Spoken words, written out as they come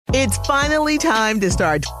It's finally time to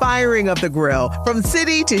start firing up the grill. From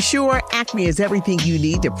city to shore, Acme is everything you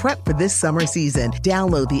need to prep for this summer season.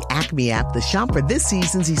 Download the Acme app to shop for this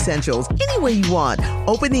season's essentials any way you want.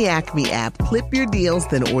 Open the Acme app, clip your deals,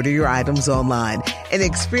 then order your items online. An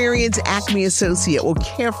experienced Acme associate will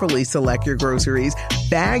carefully select your groceries,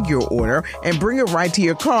 bag your order, and bring it right to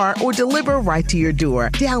your car or deliver right to your door.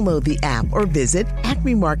 Download the app or visit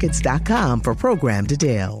acmemarkets.com for program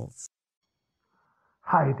details.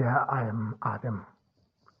 Hi there, I am Adam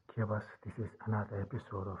Kivas. This is another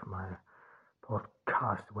episode of my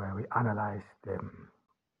podcast where we analyze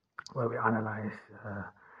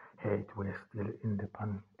hate. We're still in the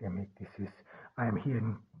pandemic. I am here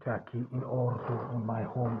in Turkey, in Ordu, in my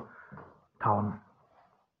hometown,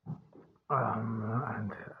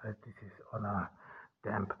 and this is on a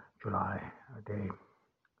damp July day.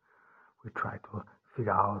 We try to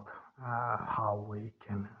figure out how we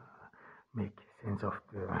can make sense of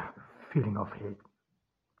the feeling of hate.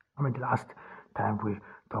 I mean, the last time we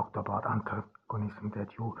talked about antagonism, that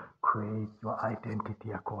you create your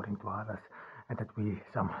identity according to others, and that we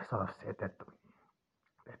some sort of said that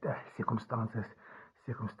circumstances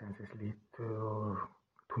lead to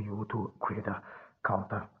you to create a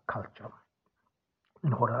counter culture.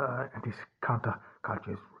 And this counter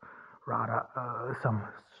culture is rather some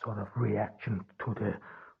sort of reaction to the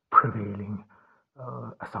prevailing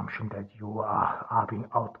assumption that you are being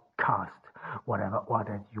outcast, whatever, or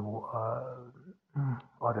that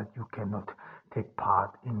you cannot take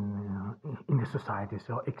part in the society.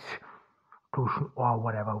 So exclusion or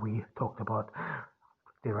whatever we talked about,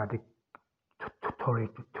 there are the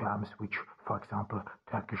terms which, for example,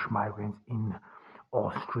 Turkish migrants in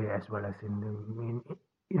Austria as well as in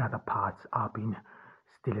other parts are being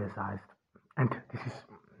stigmatized, and this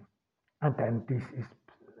is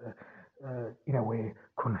in a way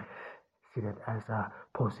considered as a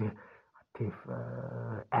positive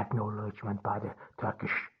acknowledgement by the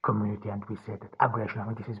Turkish community, and we say that aggression, I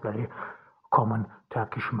mean, this is very common.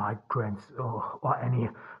 Turkish migrants or any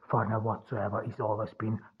foreigner whatsoever is always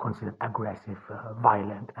been considered aggressive,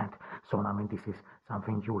 violent, and so on. I mean, this is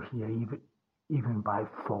something you hear even by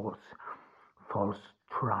false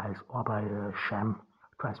trials or by sham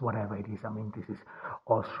trials, whatever it is. I mean, this is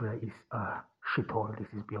Austria is a shithole.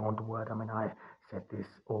 This is beyond the word. I mean, I said this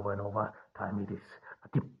over and over time. It is a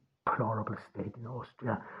deplorable state in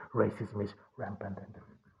Austria. Racism is rampant,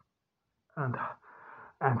 and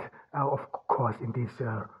of course, in this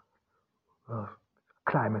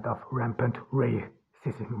climate of rampant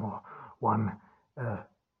racism, one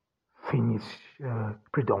thing is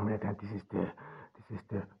predominant, and this is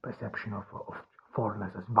the perception of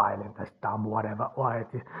foreigners as violent, as dumb, whatever, or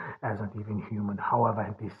as not even human.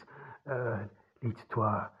 However, this leads to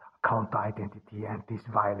a counter identity, and this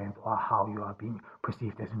violent, or how you are being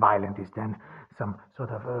perceived as violent, is then some sort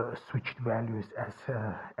of switched values as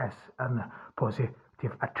a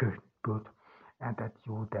positive attribute, and that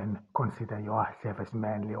you then consider yourself as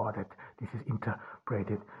manly, or that this is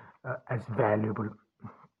interpreted as valuable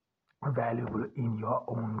in your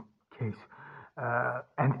own case,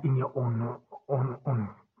 and in your own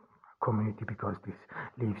community, because this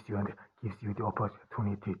leaves you and gives you the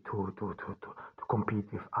opportunity to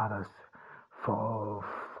compete with others for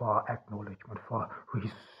acknowledgement, for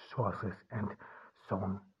resources, and so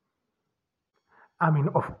on. I mean,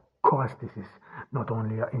 of course, this is not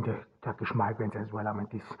only in the Turkish migrants as well. I mean,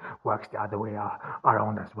 this works the other way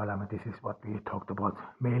around as well. I mean, this is what we talked about,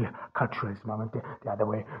 male culturalism. I mean, the other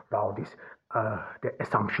way around is the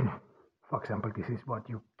assumption. For example, this is what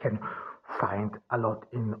you can find a lot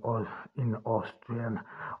in Austria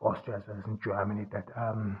as well as in Germany, that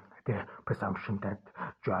the presumption that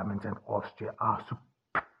Germans and Austria are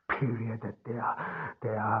superior, that they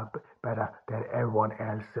are better than everyone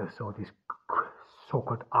else. So this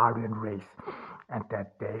so-called Aryan race, and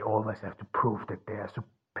that they always have to prove that they are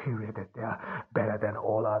superior, that they are better than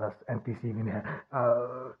all others, and this even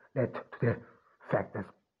led to the fact that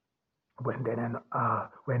when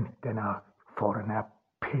then a foreigner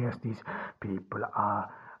appears, these people are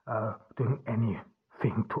doing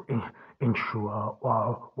anything to ensure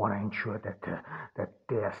or want to ensure that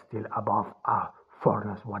they are still above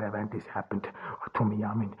foreigners, whatever. And this happened to me.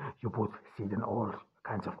 I mean, you would see then all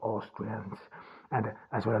kinds of Austrians and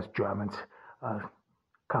as well as Germans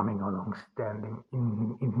coming along, standing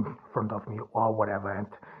in front of me or whatever,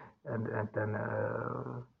 and then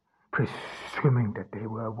presuming that they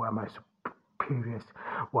were my superiors,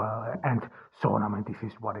 and so on. I mean, this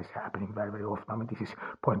is what is happening very, very often. I mean, this is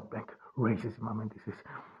point blank racism. I mean, this is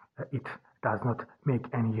it does not make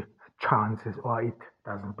any chances, or it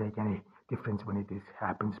doesn't make any difference when it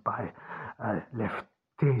happens by left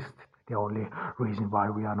taste. The only reason why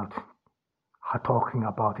we are not talking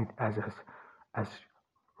about it as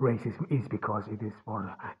racism is because it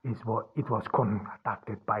it was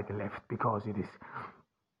conducted by the left, because it is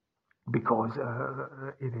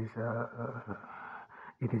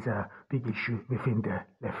a big issue within the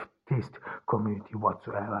leftist community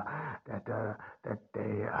whatsoever, that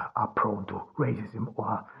they are prone to racism,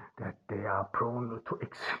 or that they are prone to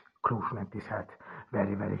exclusion, and this had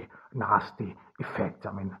very nasty effects.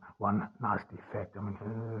 I mean, one nasty effect. I mean,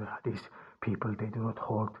 these people, they do not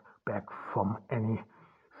hold back from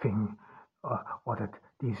anything, or that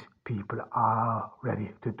these people are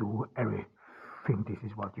ready to do everything. This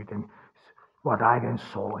is what I then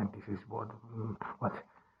saw, and this is what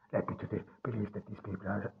led me to the belief that these people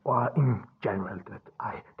are, or in general, that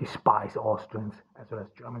I despise Austrians as well as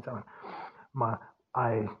Germans. I mean,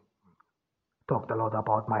 I talked a lot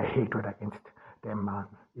about my hatred against them.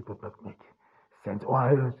 It would not make sense.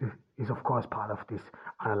 Or it is of course part of this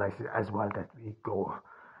analysis as well, that we go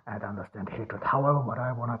and understand hatred. However, what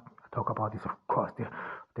I want to talk about is of course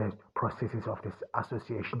the processes of this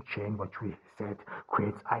association chain, which we said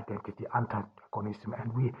creates identity antagonism,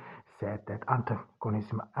 and we said that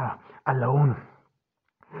antagonism alone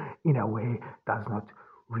in a way does not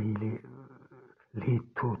really lead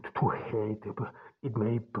to hate. It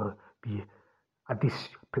may be a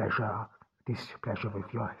displeasure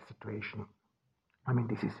with your situation. I mean,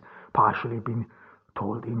 this is partially been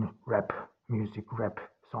told in rap music, rap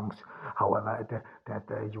songs. However,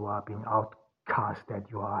 that you are being outcast, that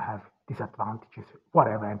you have disadvantages,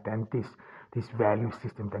 whatever, and then this value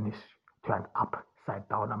system then is turned upside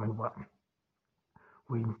down. I mean,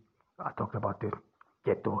 we talked about the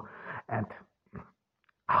ghetto and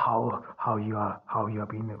how you are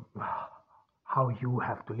being how you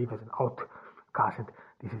have to live as an outcast. And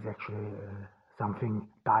this is actually something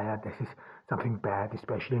dire. This is something bad,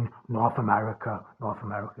 especially in North America. North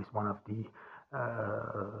America is one of the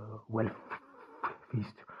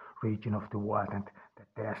wealthiest region of the world, and that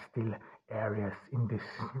there are still areas in this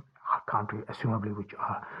country, assumably, which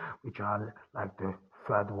are like the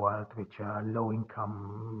third world, which are low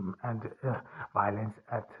income, and violence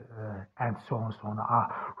and so on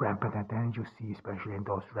are rampant. And then you see, especially in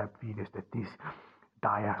those rap videos, that these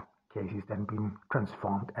dire cases then being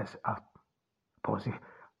transformed as a positive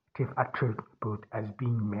attribute, as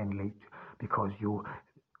being manly, because you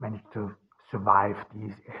manage to survive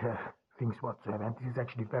these things whatsoever. And this is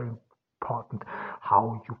actually very important,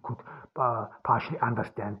 how you could partially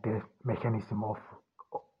understand the mechanism of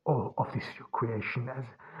this creation as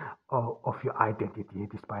of your identity,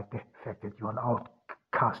 despite the fact that you are an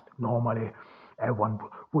outcast. Normally, everyone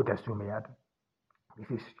would assume that this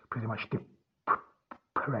is pretty much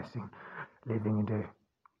depressing, living in the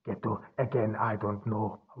ghetto. Again, I don't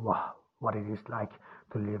know what it is like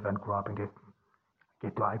to live and grow up in the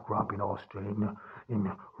ghetto. I grew up in Austria,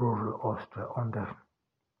 in rural Austria, on the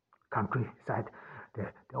countryside.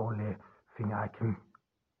 The only thing I can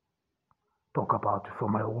talk about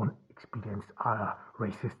from my own experience are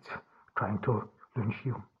racists trying to lynch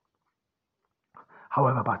you.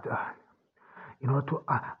 However, but in order to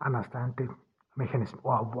understand the mechanism,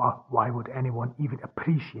 or why would anyone even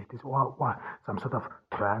appreciate this, or some sort of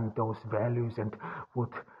turn those values and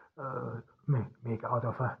would make out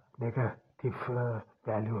of a negative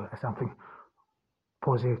value something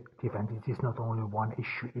positive. And it is not only one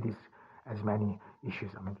issue, it is as many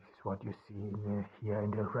issues. I mean, this is what you see here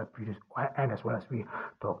in the rap videos, and as well as we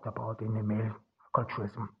talked about in the male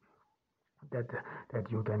culturalism, that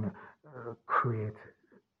you then create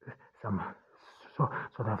some sort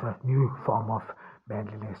of a new form of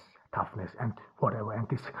manliness, toughness, and whatever. And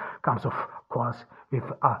this comes, of course, with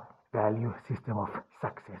a value system of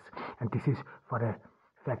success. And this is for the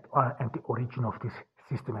fact, and the origin of this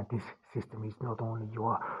system. And this system is not only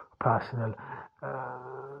your personal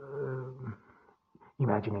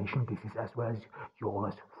imagination. This is as well as you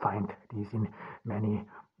always find this in many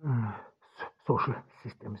social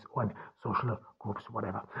systems or social groups,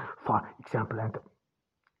 whatever. For example, and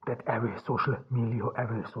that every social milieu,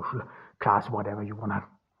 every social class, whatever you want to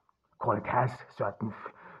call it, has certain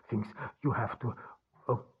things. You have to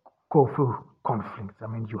go through conflicts. I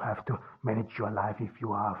mean, you have to manage your life if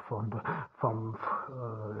you are from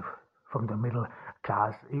the middle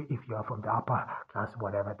class, if you are from the upper class,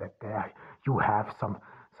 whatever. That there you have some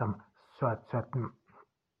certain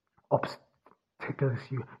obstacles.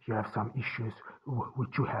 You have some issues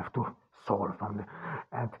which you have to solve from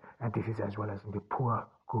and this is as well as in the poor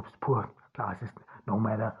groups, poor classes, no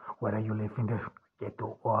matter whether you live in the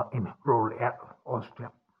ghetto or in rural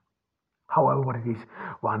Austria. However, what it is,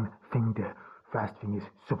 one thing the first thing is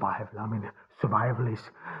survival. I mean, survival is,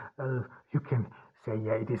 you can say,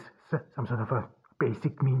 yeah, it is some sort of a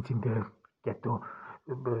basic means in the ghetto.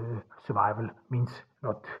 Survival means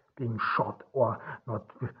not being shot or not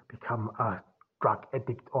become a drug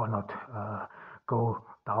addict or not go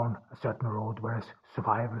down a certain road, whereas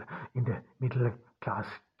survival in the middle class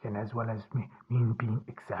can as well as mean being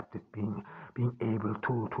accepted, being able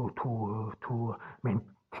to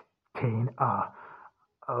maintain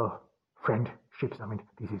friendships. I mean,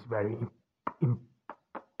 this is very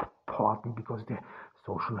important because the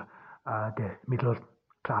social, the middle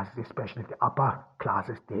classes, especially the upper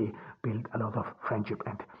classes, they build a lot of friendship,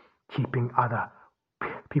 and keeping other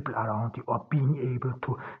people around you or being able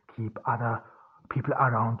to keep other people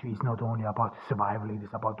around you is not only about survival, it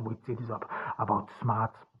is about wits, it is about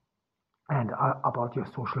smarts, and about your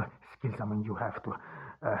social skills. I mean, you have to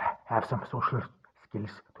have some social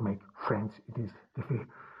skills to make friends. It is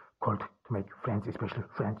difficult to make friends, especially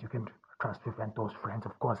friends you can trust with, and those friends,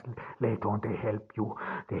 of course, later on they help you.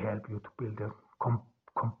 They help you to build a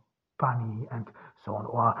company and so on.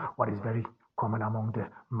 Or what is very common among the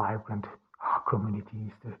migrant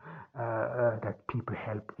communities, that people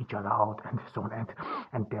help each other out and so on.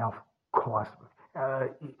 And there, of course,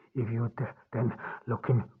 if you then look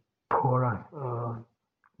in poorer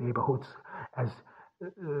neighborhoods as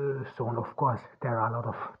so on, of course, there are a lot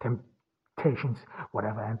of temptations,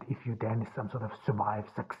 whatever. And if you then some sort of survive,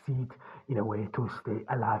 succeed in a way to stay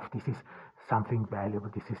alive, this is something valuable.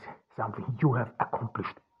 This is something you have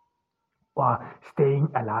accomplished. Or staying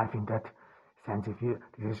alive in that sense, if you,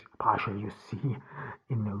 this is partially you see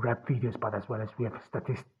in rap videos, but as well as we have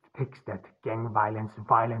statistics that gang violence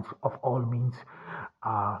of all means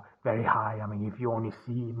are very high. I mean, if you only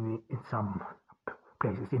see in some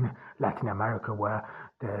places in Latin America where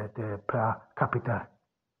the per capita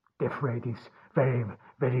death rate is very,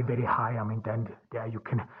 very, very high. I mean, then there you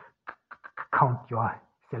can count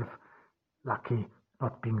yourself lucky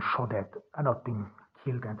not being shot at, not being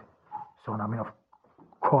killed, and so on. I mean, of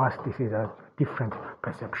course, this is a different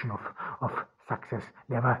perception of success.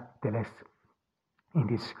 Nevertheless, in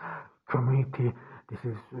this community, this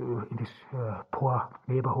is in this poor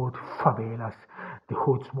neighborhood, favelas, the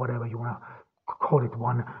hoods, whatever you want to call it,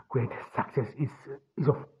 one great success is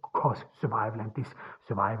of course survival, and this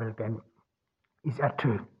survival then is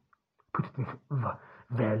attributed with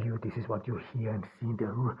value. This is what you hear and see in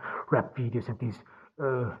the rap videos, and this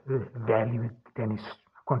value then is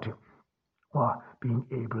contributed, or being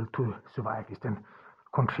able to survive is then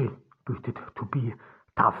contributed to be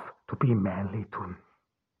tough, to be manly, to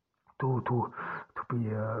be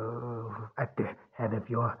at the head of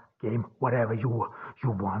your game, whatever you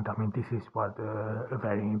want. I mean, this is what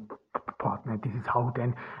very important, and this is how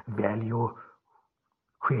then value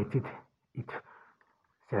created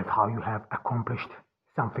itself, how you have accomplished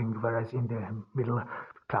something, whereas in the middle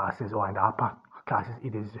classes or in the upper classes,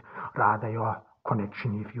 it is rather your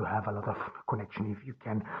connection. If you have a lot of connection, if you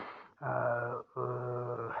can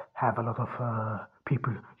have a lot of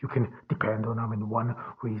people you can depend on. I mean, one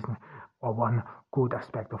reason or one good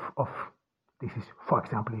aspect of this is, for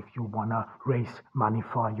example, if you want to raise money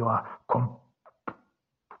for your company,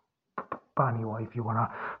 or if you want to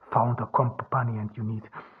found a company and you need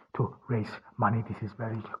to raise money, this is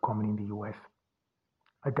very common in the US.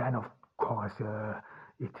 And then, of course,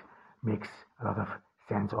 it makes a lot of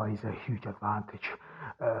sense, or is a huge advantage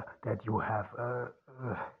that you have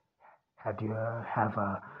that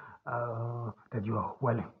you are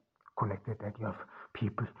well connected, that you have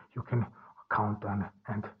people you can count on,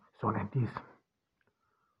 and so on. And this,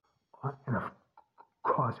 and of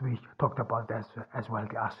course, we talked about that as well,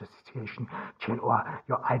 the association chain, or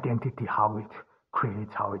your identity, how it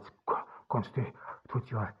creates, how it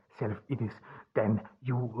constitutes yourself. It is then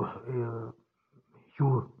you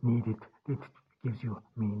need it. It gives you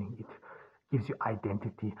meaning. It gives you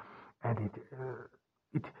identity, and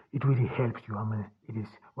it really helps you. I mean, it is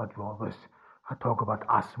what we always talk about,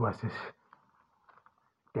 us versus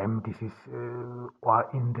them. This is or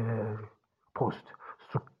in the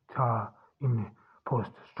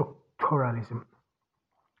post-structuralism.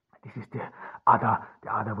 This is the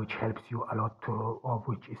other which helps you a lot to, or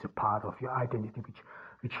which is a part of your identity,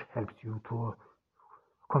 which helps you to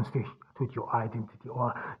constitute your identity,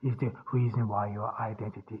 or is the reason why your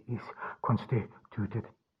identity is constituted,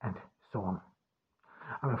 and so on.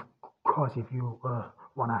 And of course, if you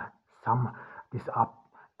want to sum this up,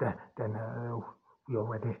 then we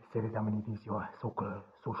already said it. I mean, it is your social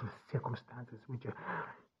circumstances which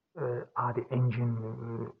are the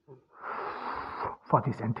engine for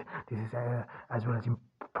this, and this is as well as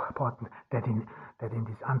important that in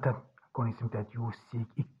this antagonism that you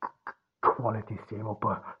seek equality, same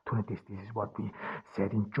opportunities. This is what we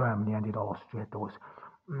said in Germany and in Austria. Those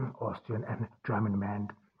Austrian and German men,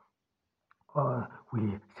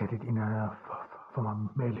 we said it from a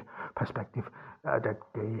male perspective, that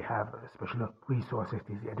they have special resources.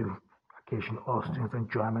 This education, Austrians and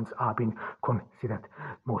Germans are being considered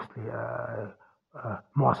mostly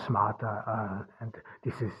more smarter, and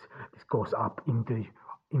this goes up into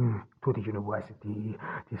the university.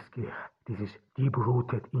 This is deep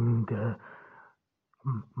rooted in the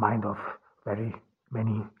mind of very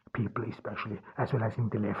many people, especially as well as in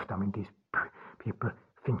the left. I mean, these people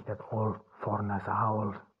think that all foreigners are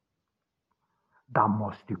all dumb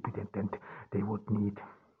or stupid, and then they would need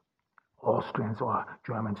Austrians or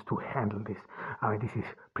Germans to handle this. I mean, this is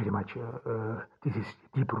pretty much this is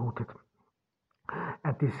deep rooted,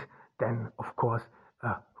 and this then, of course,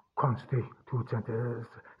 constitutes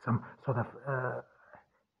some sort of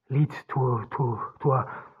leads to a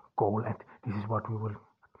goal, and this is what we will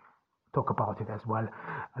talk about it as well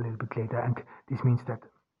a little bit later. And this means that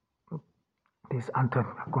this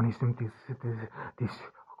antagonism, this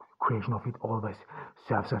creation of it always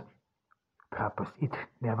serves a purpose. It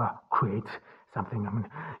never creates something. I mean,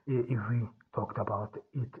 if we talked about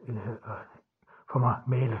it from a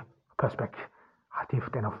male perspective,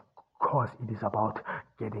 then of course it is about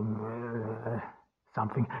getting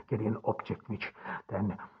something, getting an object which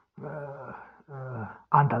then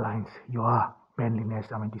underlines your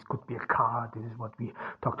manliness. I mean, this could be a car. This is what we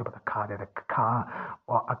talked about, a car. That a car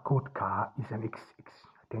or a good car is an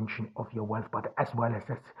extension of your wealth, but as well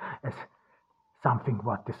as something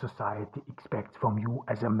what the society expects from you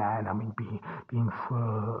as a man. I mean, being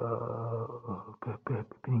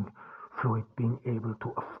fluid, being able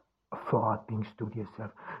to afford, being studious,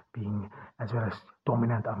 being as well as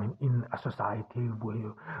dominant. I mean, in a society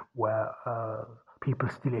where people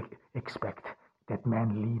still expect that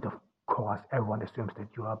men lead. Of course, everyone assumes that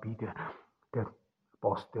you are the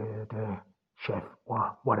boss, the chef,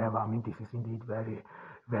 or whatever. I mean, this is indeed very,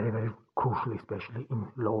 very, very crucial, especially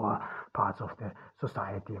in lower parts of the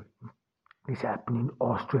society. This happened in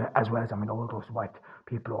Austria as well as, I mean, all those white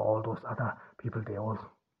people, all those other people, they all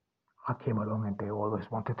came along and they always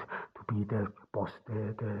wanted to be the boss,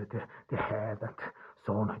 the head, and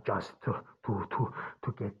so on, just to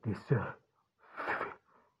get this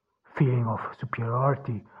feeling of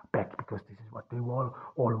superiority back, because this is what they all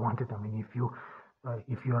wanted. I mean,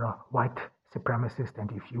 if you're a white supremacist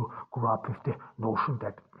and if you grew up with the notion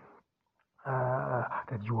that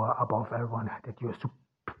that you are above everyone, that you are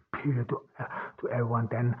superior to everyone,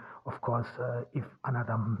 then of course if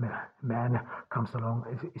another man comes along,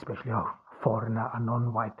 especially a foreigner, a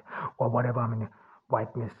non-white or whatever, I mean,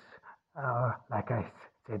 whiteness, like I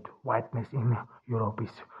said, whiteness in Europe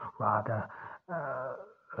is rather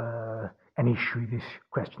an issue. It is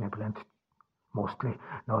questionable and mostly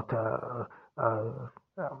not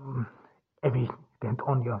evident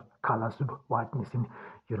on your colors of whiteness in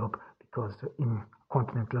Europe, because in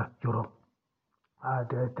continental Europe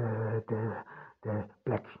the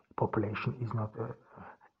black population is not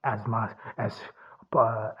as much as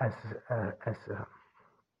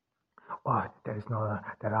or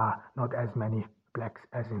there are not as many blacks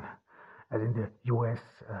as in the US.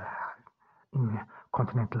 In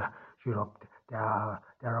continental Europe, there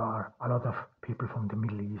are a lot of people from the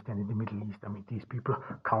Middle East, and in the Middle East, I mean, these people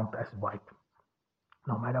count as white.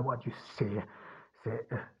 No matter what you say,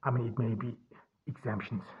 I mean, it may be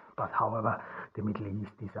exemptions, but however, the Middle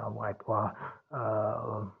East is a white, or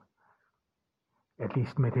at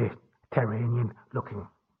least Mediterranean looking,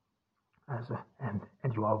 and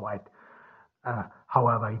you are white.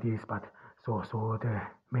 However it is, but so the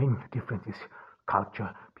main difference is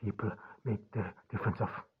culture. People make the difference of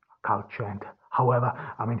culture, and however,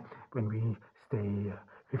 I mean, when we stay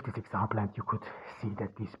 56 and you could see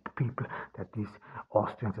that these people, that these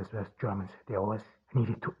Austrians as well as Germans, they always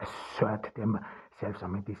needed to assert themselves. I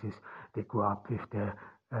mean, they grew up with the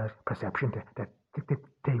perception that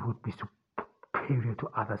they would be superior to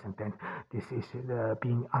others, and then this is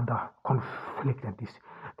being under conflict, and this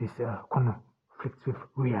conflicts with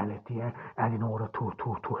reality, and in order to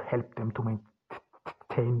help them to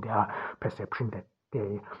maintain their perception that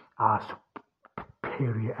they are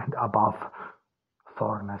superior and above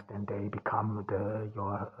foreigners, then they become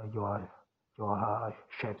your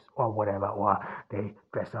chefs or whatever, or they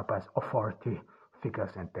dress up as authority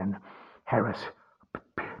figures and then harass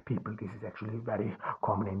people. This is actually very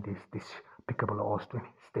common in this despicable Austrian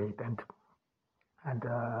state, and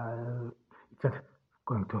it's not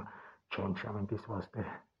going to change. I mean, this was the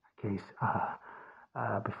case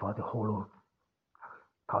before the Holocaust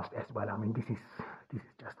as well. I mean, this is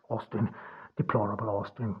just Austrian deplorable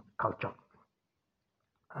Austrian culture.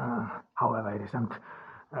 However, it isn't.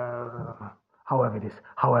 However, it is.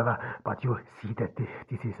 However, but you see that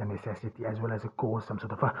this is a necessity as well as a goal, some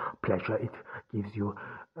sort of a pleasure. It gives you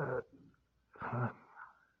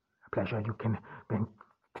pleasure. You can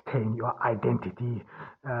maintain your identity,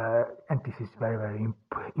 and this is very, very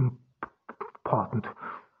important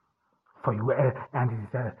for you, and it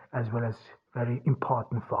is as well as very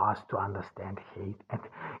important for us to understand hate and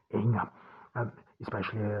anger,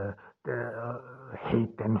 especially the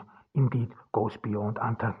hate then indeed goes beyond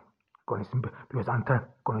antagonism, because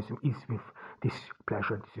antagonism is with this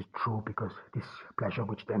pleasure. This is true because this pleasure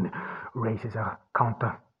which then raises a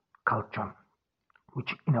counter culture,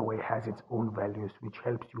 which in a way has its own values, which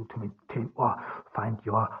helps you to maintain or find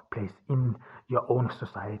your place in your own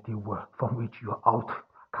society from which you are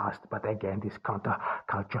outcast. But again, this counter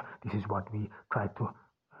culture, this is what we try to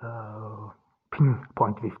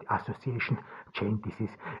pinpoint with the association chain. This is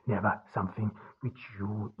never something which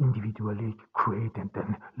you individually create and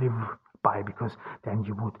then live by, because then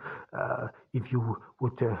you would, if you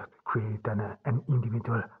would create an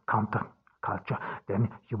individual counter culture, then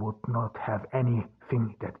you would not have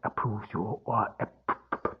anything that approves you or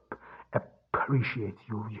appreciates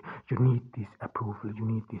you. You need this approval, you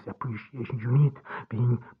need this appreciation, you need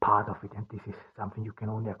being part of it, and this is something you can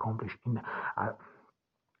only accomplish in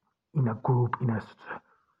a group, in a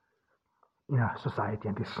society.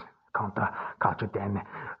 And this counter culture then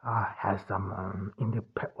has some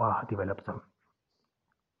develop some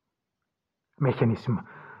mechanism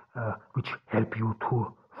which help you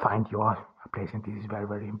to find your place, and this is very,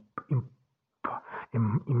 very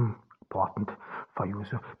important for you.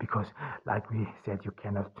 So, because like we said, you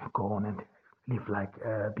cannot go on and live like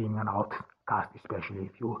being an outcast, especially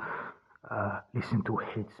if you listen to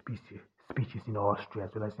hate speeches in Austria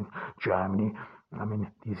as well as in Germany. I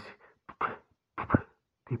mean, these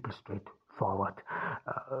people straightforward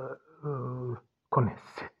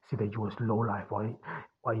consider you as low life, or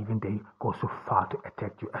even they go so far to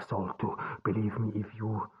attack you, assault you. Believe me, if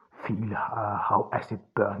you feel how acid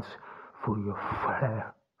burns through your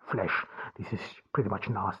flesh, this is pretty much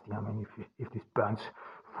nasty. I mean, if this burns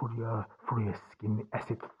through your skin,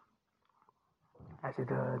 acid,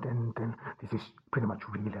 then this is pretty much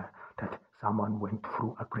real. That someone went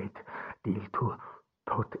through a great deal to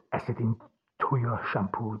put acid into your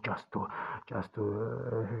shampoo just to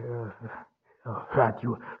hurt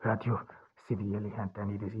you severely. And then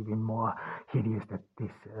it is even more hideous that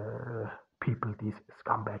these people, these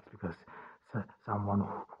scumbags, because someone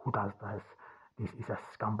who does this is a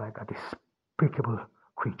scumbag, a despicable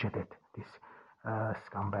creature. That this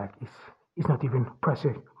scumbag is not even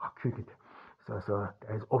prosecuted. So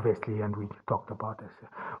there's obviously, and we talked about this,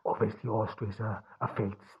 obviously Austria is a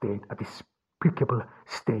failed state, a despicable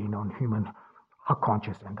stain on human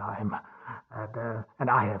conscience, and I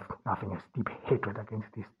have nothing as deep hatred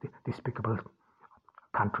against this despicable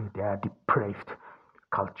country, their depraved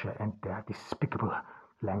culture, and their despicable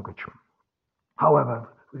language. However,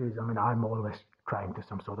 it is, I mean, I'm always trying to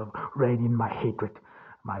some sort of rein in my hatred.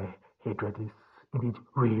 My hatred is indeed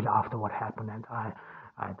real after what happened, and I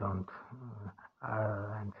don't,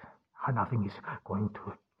 and nothing is going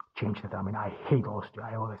to change that. I mean, I hate Austria.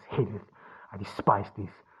 I always hated it. I despise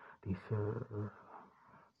these.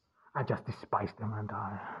 I just despise them, and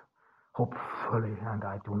I hopefully, and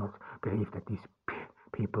I do not believe that these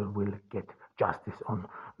people will get justice on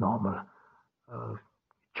normal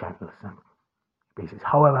channels and basis.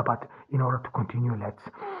 However, but in order to continue, let's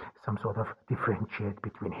some sort of differentiate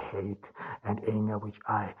between hate and anger, which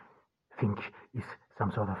I think is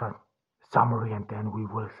some sort of a summary, and then we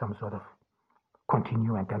will some sort of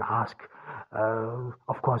continue and then ask.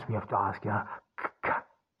 Of course, we have to ask,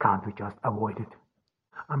 can't we just avoid it?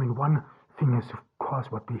 I mean, one thing is, of course,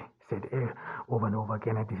 what we said over and over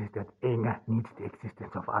again, and this is that anger needs the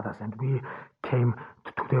existence of others, and we came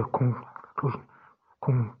to the conclusion,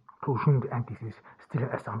 and this is still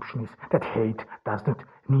an assumption, is that hate does not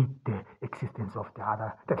need the existence of the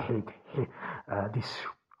other, that hate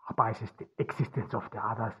despises the existence of the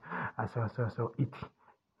others. So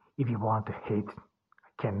if you want to hate,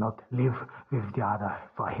 cannot live with the other.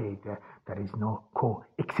 For hate, there is no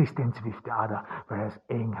coexistence with the other, whereas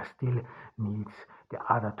anger still needs the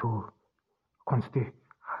other to constitute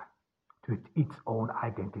its own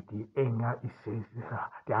identity. Anger is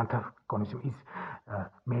the antagonism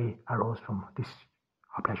may arise from this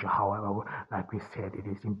pleasure. However, like we said, it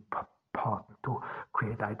is important to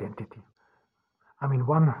create identity. I mean,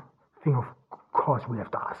 one thing, of course, we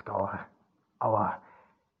have to ask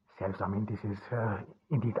ourselves. I mean, this is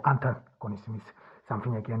indeed, antagonism is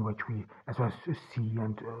something again which we as well see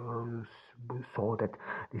and saw that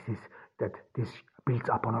this builds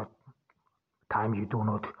up on a time you do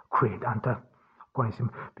not create antagonism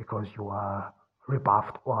because you are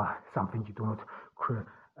rebuffed or something. You do not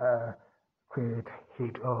create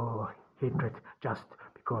hate or hatred just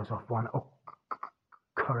because of one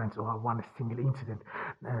occurrence or one single incident.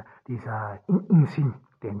 These are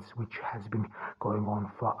incidents which has been going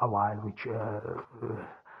on for a while, which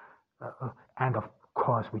and of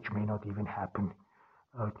course which may not even happen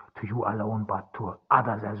to you alone, but to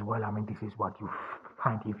others as well. I mean, this is what you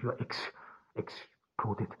find if you're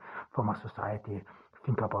excluded from a society.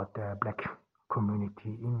 Think about the black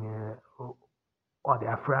community or the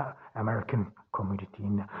Afro-American community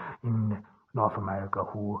in North America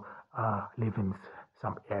who live in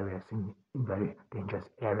some areas, in very dangerous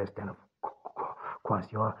areas. Then of course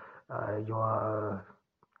your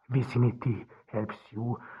vicinity helps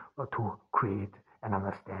you to create an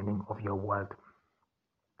understanding of your world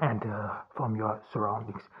and from your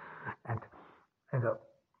surroundings. And of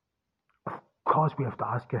course we have to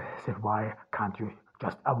ask ourselves, why can't you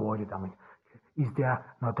just avoid it? I mean, is there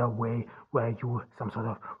not a way where you some sort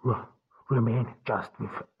of remain just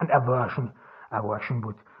with an aversion? Aversion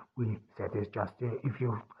would we said is just if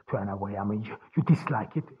you turn away. I mean, you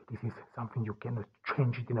dislike it. This is something you cannot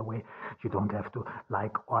change it in a way. You don't have to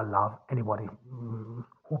like or love anybody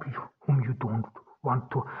whom you don't want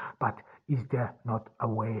to. But is there not a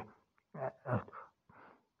way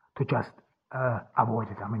to just avoid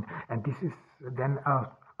it? I mean, and this is then a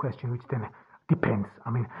question which then depends. I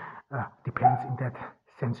mean, depends in that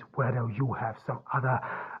sense whether you have some other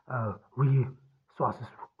resources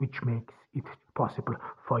which makes it possible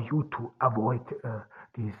for you to avoid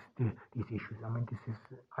these issues. I mean, this is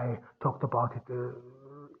I talked about it.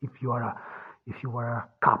 If you are a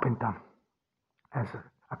carpenter, as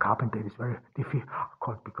a carpenter, it is very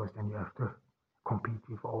difficult because then you have to compete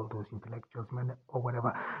with all those intellectuals, men or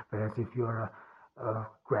whatever. Whereas if you're a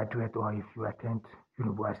graduate or if you attend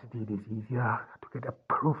university, it is easier to get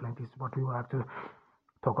approved. And this is what we will have to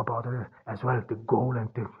talk about as well, the goal and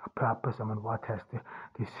the purpose. I mean, what has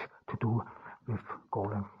this to do with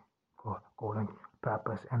goal and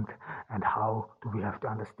purpose, and how do we have to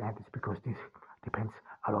understand this, because this depends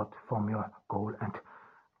a lot from your goal and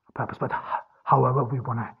purpose. But however we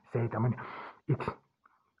want to say it, I mean, it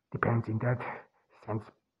depends in that sense.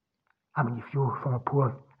 I mean, if you're from a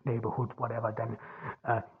poor neighborhood, whatever, then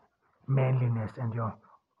manliness and your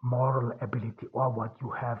moral ability or what you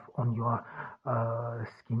have on your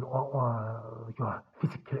skin or your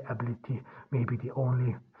physical ability may be the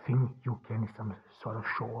only thing you can some sort of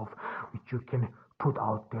show off, which you can put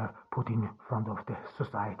out there, put in front of the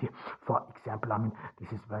society. For example, I mean,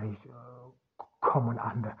 this is very common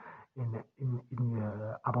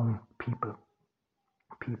among people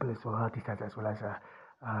as well. This has as well as a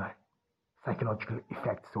psychological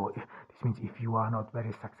effect. So this means if you are not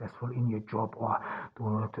very successful in your job or do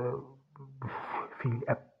not feel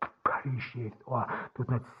appreciated or do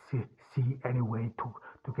not see any way to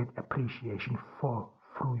get appreciation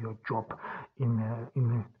through your job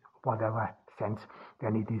in whatever sense,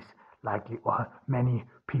 then it is likely, or many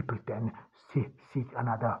people then seek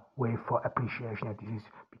another way for appreciation. And this is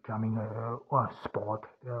becoming a sport.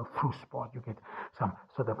 Through sport you get some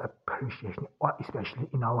sort of appreciation, or especially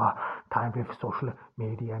in our time with social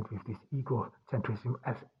media and with this egocentrism,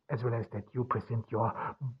 as well as that you present your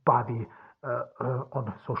body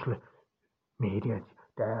on social media.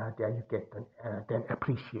 There you get then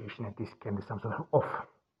appreciation, and this can be some sort of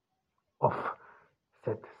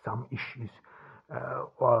offset some issues,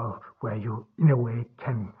 or where you in a way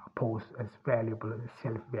can pose as valuable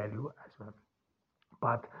self-value as well.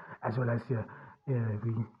 But as well as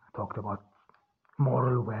we talked about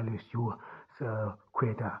moral values, you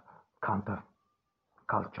create a counter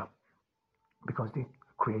culture, because the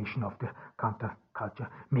creation of the counter culture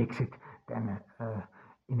makes it then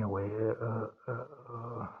in a way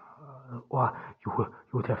or you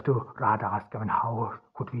would have to rather ask, I mean, how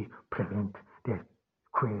could we prevent the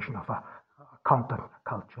creation of a counter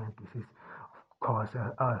culture? And this is of course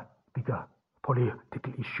a bigger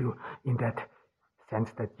political issue in that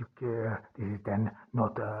sense that this is then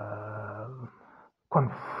not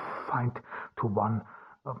confined to one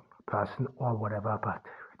person or whatever, but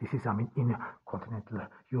this is, I mean, in continental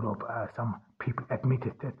Europe, some people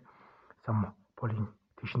admitted that, some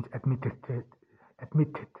politicians admitted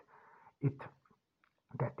it,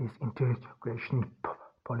 that this integration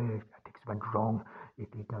politics went wrong.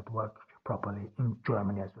 It did not work properly in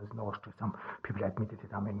Germany as well as in Austria. Some people admitted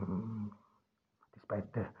it. I mean,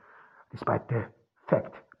 despite the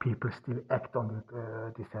fact people still act on it,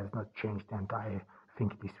 this has not changed, and I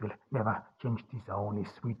think this will never change. These are only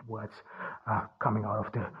sweet words coming out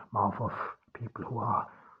of the mouth of people who are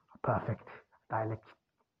perfect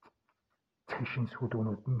dialecticians, who do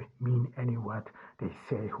not mean any word they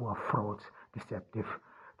say, who are frauds, deceptive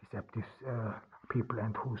people,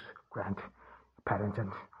 and whose grandparents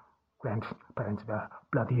and grandparents were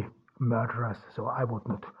bloody murderers. So I would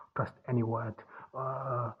not trust any word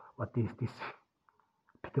what this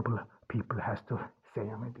pitiable people has to say.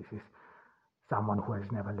 I mean, this is someone who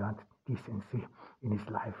has never learned decency in his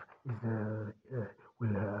life,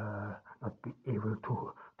 will not be able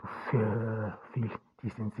to feel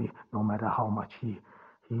decency, no matter how much he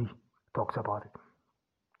talks about it.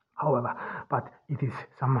 However, but it is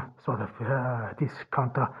some sort of this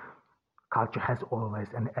counter culture has always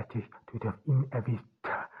an attitude of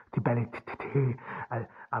inevitability.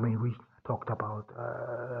 I mean, we talked about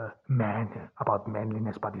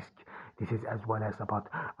manliness, but this is as well as about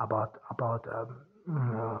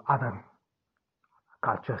other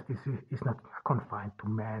cultures. This is not confined to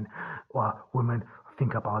men or women.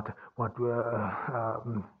 Think about what,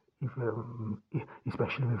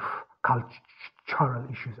 especially with cultural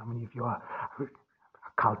issues. I mean, if your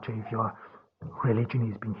culture, if your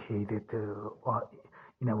religion is being hated or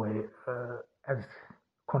in a way as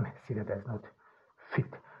considered as not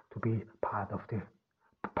fit to be part of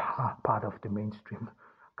the mainstream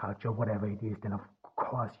culture, whatever it is, then of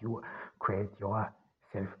course you create your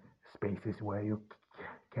self spaces where you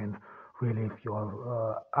can relive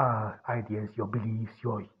your ideas, your beliefs,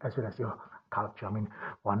 as well as your culture. I mean,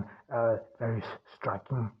 one very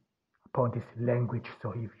striking point is language.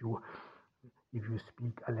 So if you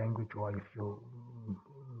speak a language, or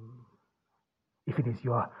if it is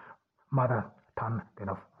your mother tongue, then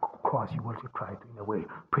of course you will try to, in a way,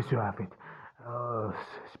 preserve it,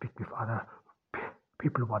 speak with other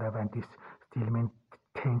people, whatever, and this still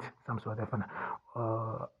maintains some sort of an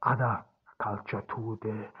other culture to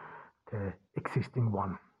the existing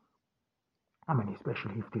one. I mean,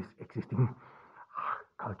 especially if this existing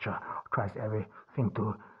culture tries everything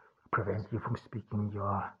to prevent you from speaking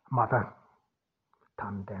your mother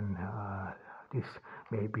tongue, then this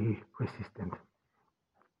may be resistance.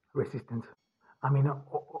 I mean,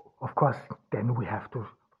 of course, then we have to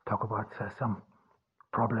talk about some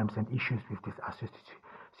problems and issues with this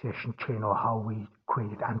association chain, or how we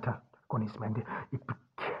created antagonism. And it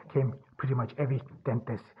became pretty much evident that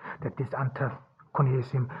this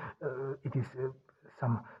antagonism, it is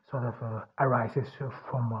some sort of arises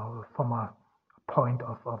from a point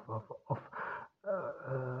of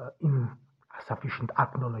insufficient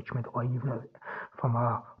acknowledgement, or even from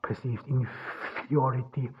a perceived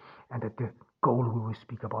inferiority, and that the goal, we will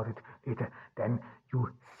speak about it later, then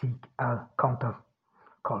you seek a counter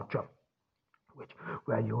culture,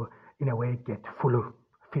 where you in a way get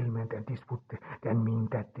fulfillment, and this would then mean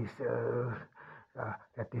that this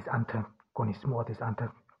antagonism, or this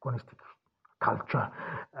antagonistic culture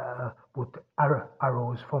would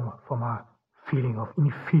arose from a feeling of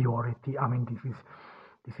inferiority. I mean,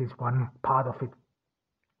 this is one part of it,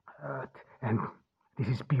 and this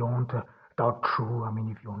is beyond doubt true. I mean,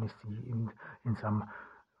 if you only see in some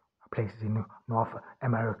places in North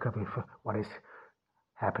America with what is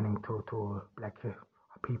happening to black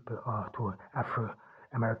people, or to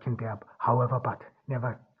Afro-American there. However, but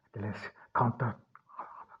nevertheless, counter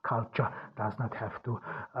culture does not have to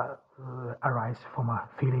arise from a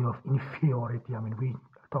feeling of inferiority. I mean, we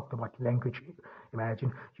talked about language.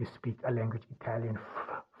 Imagine you speak a language, Italian,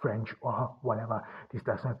 French, or whatever. This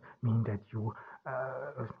does not mean that you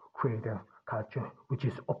create a culture which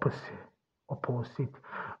is opposite,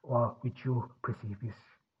 or which you perceive is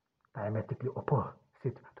diametrically opposite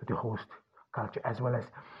to the host culture, as well as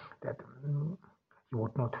that you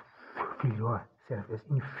would not feel yourself as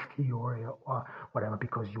inferior or whatever,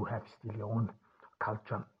 because you have still your own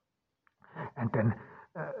culture. And then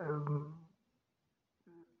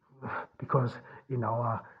because in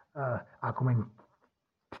our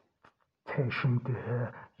argumentation,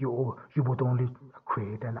 you would only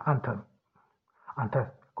create an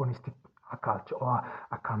antagonistic culture, or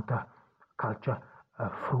a counter culture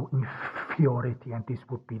through inferiority, and this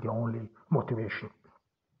would be the only motivation,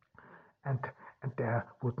 and there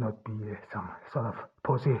would not be some sort of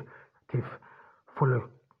positive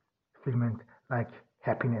fulfillment like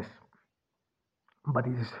happiness, but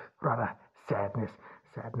it is rather sadness,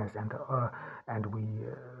 and we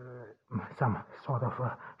some sort of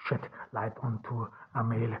shed light onto a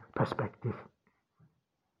male perspective,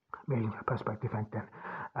 and then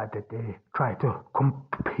that they try to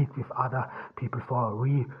compete with other people for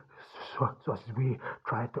resources. We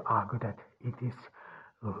try to argue that it is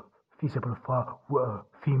feasible for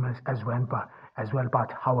females as well.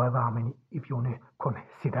 But however, I mean, if you only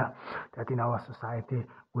consider that in our society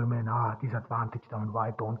women are disadvantaged, I mean,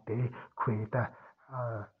 why don't they create a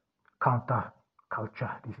counter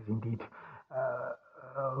culture? This is indeed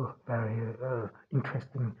very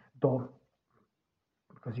interesting, though,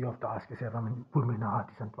 because you have to ask yourself, I mean, women are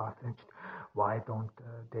disadvantaged. Why don't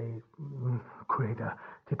they create a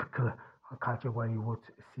typical culture where you would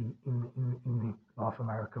see in North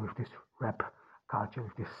America with this rap culture,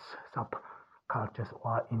 with these subcultures,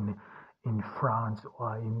 or in France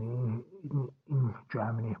or in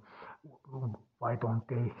Germany? Why don't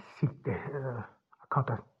they seek the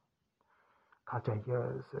counter culture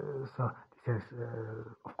here? So this has,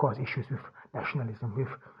 of course, issues with nationalism, with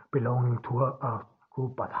belonging to a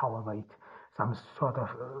group, but however, it some sort of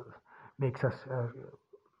makes us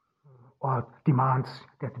or demands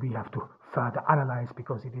that we have to further analyze,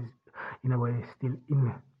 because it is in a way still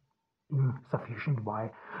insufficient.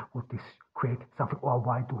 Why would this create something, or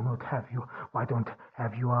why don't have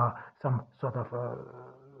you some sort of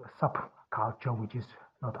subculture which is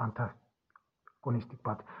not antagonistic,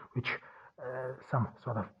 but which some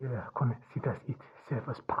sort of considers itself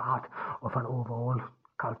as part of an overall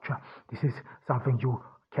culture? This is something you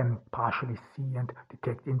can partially see and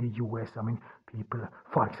detect in the US. I mean, people,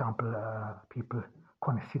 for example, people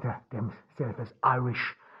consider themselves as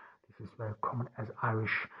Irish. This is very common, as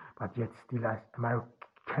Irish, but yet still as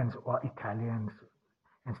Americans or Italians,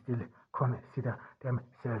 and still consider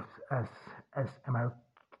themselves as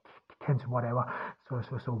Americans, whatever.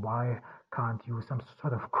 So why can't you some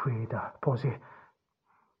sort of create a positive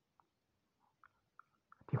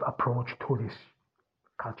approach to this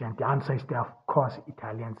culture? And the answer is there, of course,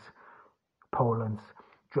 Italians, Poles,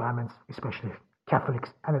 Germans, especially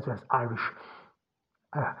Catholics, and as well as Irish.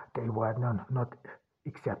 They were not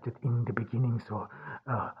accepted in the beginning. So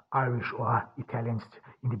Irish or Italians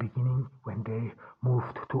in the beginning, when they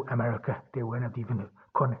moved to America, they were not even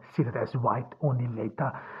considered as white, only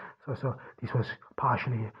later. So this was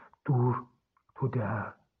partially due to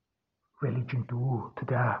their religion, due to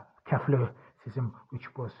their Catholicism,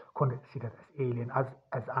 which was considered as alien,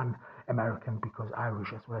 as un-American, because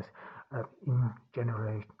Irish, as well as in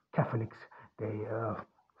general Catholics, they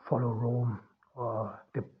follow Rome or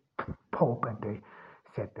the Pope, and they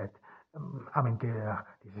said that I mean, there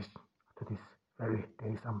is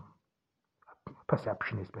some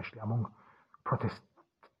perception, especially among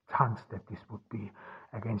Protestants, that this would be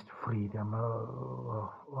against freedom,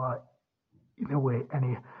 or in a way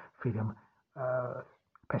any freedom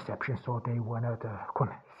perception. So they were not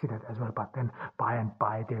considered as well. But then by and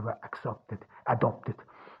by they were adopted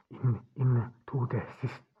into the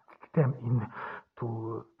system,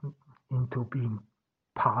 into being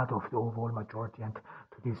part of the overall majority. And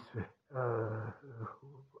to this,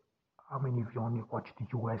 I mean, if you only watch the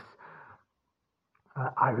US,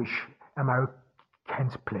 Irish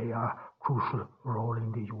Americans play a crucial role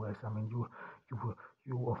in the US. I mean, you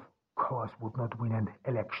of course would not win an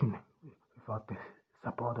election without the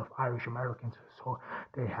support of Irish Americans. So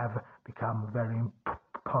they have become very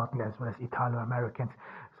important, as well as Italo Americans.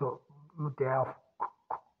 So there, of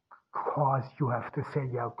course, you have to say,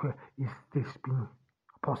 yeah, okay, is this been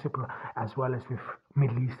possible? As well as with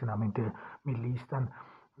Middle Eastern. I mean, the Middle Eastern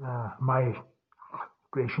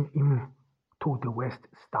migration into the West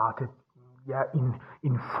started, yeah, in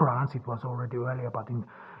France. It was already earlier, but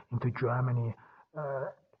into Germany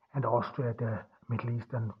and Austria, the Middle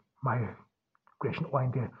Eastern migration, or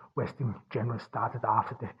in the West in general, started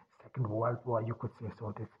after the Second World War, you could say.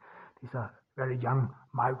 So these are very young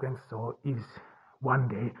migrants. So is one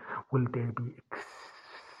day will they be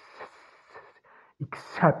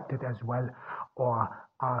accepted as well, or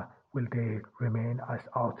will they remain as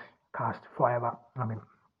outcast forever? I mean,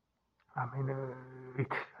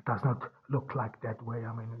 it does not look like that way.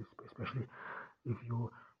 I mean, especially if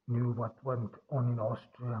you knew what went on in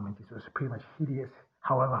Austria. I mean, this was pretty much hideous.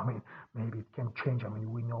 However, I mean, maybe it can change. I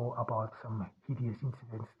mean, we know about some hideous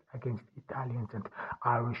incidents against Italians and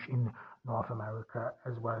Irish in North America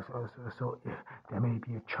as well. So there may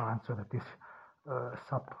be a chance so that this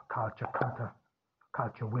subculture,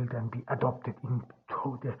 counterculture, will then be adopted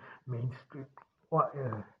into the mainstream, or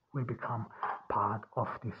will become part of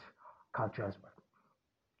this culture as well.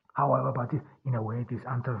 However, but in a way, this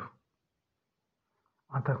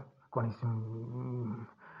antagonism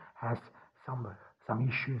has some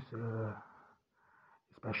issues,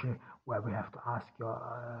 especially where we have to ask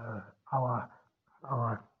ourselves,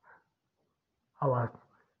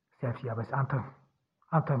 yeah, with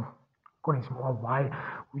antagonism, or why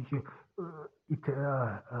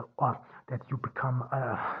or that you become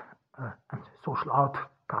a social outcast.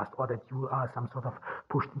 outcast, or that you are some sort of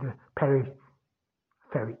pushed in the periphery,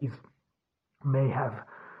 is may have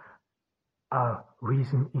a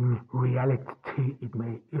reason in reality.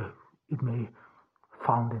 It may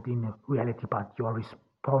founded in reality, but your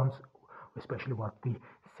response, especially what we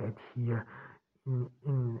said here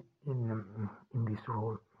in this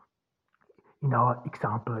role, in our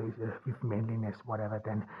example with manliness, whatever,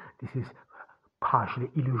 then this is partially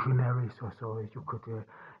illusionary. So you could,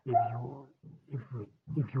 if you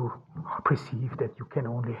if you perceive that you can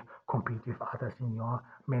only compete with others in your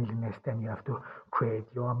manliness, then you have to create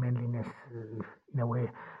your manliness in a way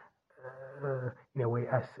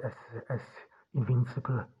as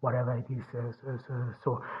invincible, whatever it is.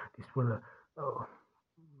 So this will uh,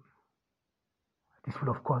 this will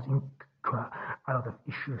of course incur a lot of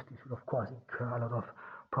issues. This will of course incur a lot of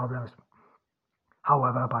problems.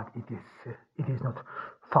 However, but it is not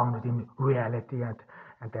founded in reality,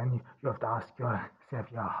 and then you have to ask yourself,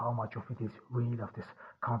 yeah, how much of it is real, of this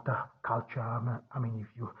counterculture. I mean,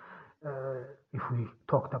 if we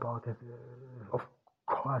talked about it, of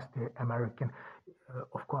course, the American,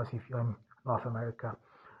 of course, if you're in North America,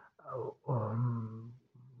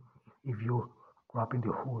 if you grow up in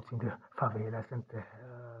the hoods, in the favelas, and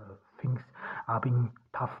things are being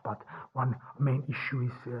tough, but one main issue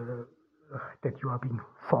is that you are being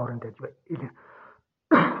foreign, that you are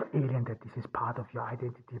alien, that this is part of your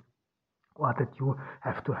identity, or that you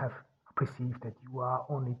have to have perceived that you are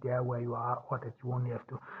only there where you are, or that you only have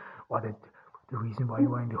to, or that the reason why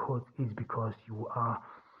you are in the hood is because you are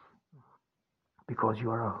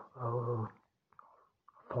a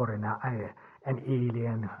foreigner, an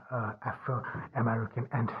alien, Afro-American,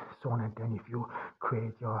 and so on. And then if you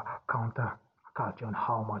create your counter culture on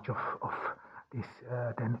how much of this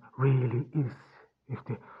then really is with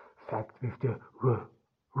the fact, with the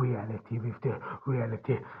reality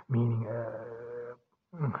meaning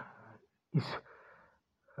is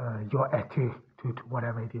your attitude,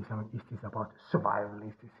 whatever it is. I mean, is this about survival?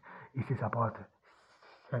 Is this about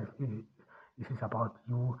self? Is this about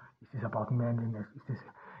you? Is this about manliness?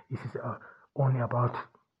 Is this only about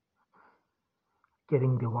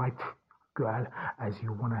getting the right girl, as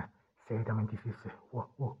you wanna say it? I mean, this is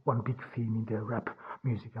one big theme in the rap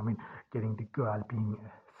music. I mean, getting the girl, being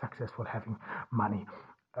successful, having money,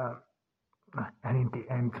 and in the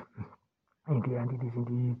end, it is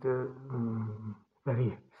indeed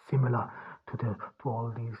very similar to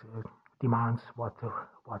all these demands. What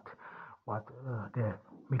the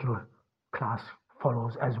middle class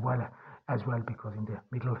follows as well, because in the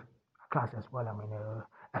middle class as well, I mean,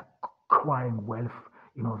 acquiring wealth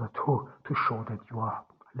in order to show that you are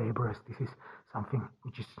laborers, this is something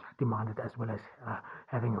which is demanded, as well as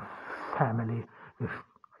having a family with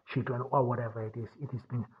children or whatever it is. It has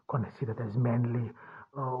been considered as manly,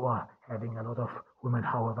 or having a lot of women,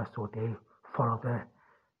 however, so they follow the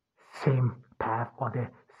same path or the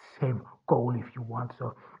same goal, if you want.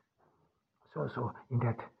 So in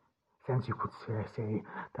that sense, you could say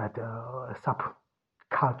that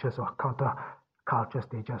subcultures or countercultures,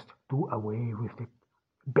 they just do away with the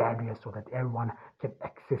barriers so that everyone can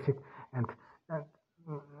access it. And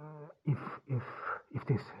if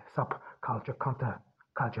this subculture,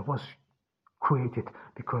 counterculture was created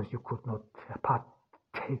because you could not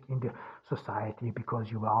partake in the society,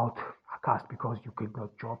 because you were outcast, because you could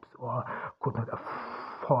not jobs or could not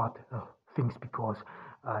afford things, because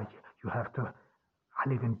you have to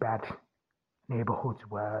live in bad neighborhoods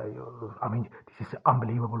where I mean, this is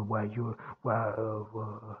unbelievable, where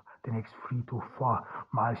the next 3 to 4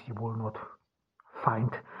 miles you will not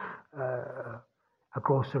find a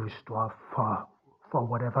grocery store for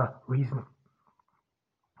whatever reason.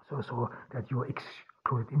 So that you are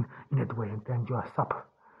excluded in that way, and then your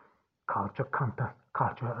subculture,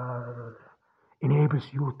 counterculture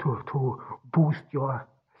enables you to boost your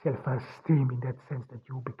self-esteem, in that sense that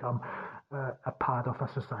you become a part of a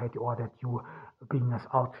society, or that you, being as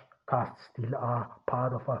outcasts, still are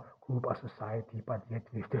part of a group, a society, but yet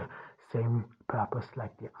with the same purpose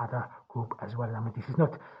like the other group as well. I mean, this is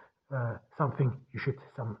not something you should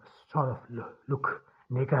some sort of look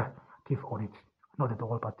negative on it, not at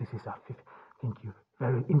all, but this is, I think,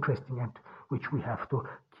 very interesting, and which we have to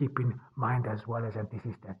keep in mind as well as, and this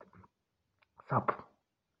is that sub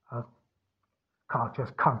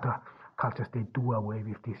cultures, countercultures, they do away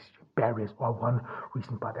with these barriers, or one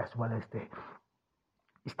reason, but as well as they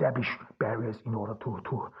establish barriers in order to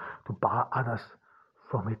bar others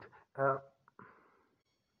from it. And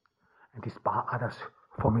this bar others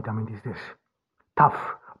from it, I mean, this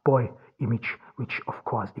tough boy image, which of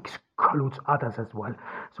course excludes others as well.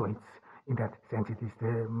 So it's, in that sense, it is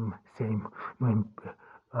the same,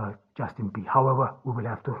 just Justin B. However, we will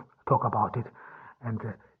have to talk about it, and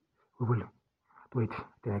we will do it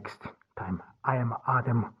the next time. I am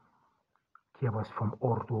Adem Kievas from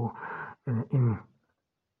Ordu in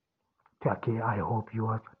Turkey. I hope you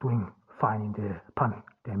are doing fine in the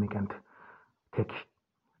pandemic and take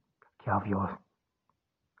care of yourself.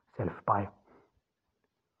 Bye.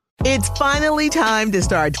 It's finally time to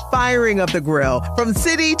start firing up the grill. From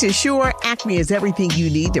city to shore, Acme is everything you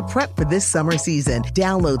need to prep for this summer season.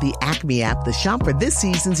 Download the Acme app to shop for this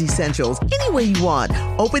season's essentials any way you want.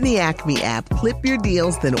 Open the Acme app, clip your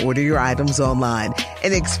deals, then order your items online.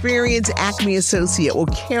 An experienced Acme associate will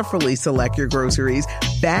carefully select your groceries,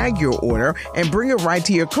 bag your order, and bring it right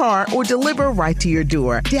to your car or deliver right to your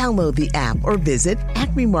door. Download the app or visit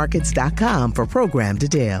acmemarkets.com for program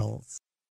details.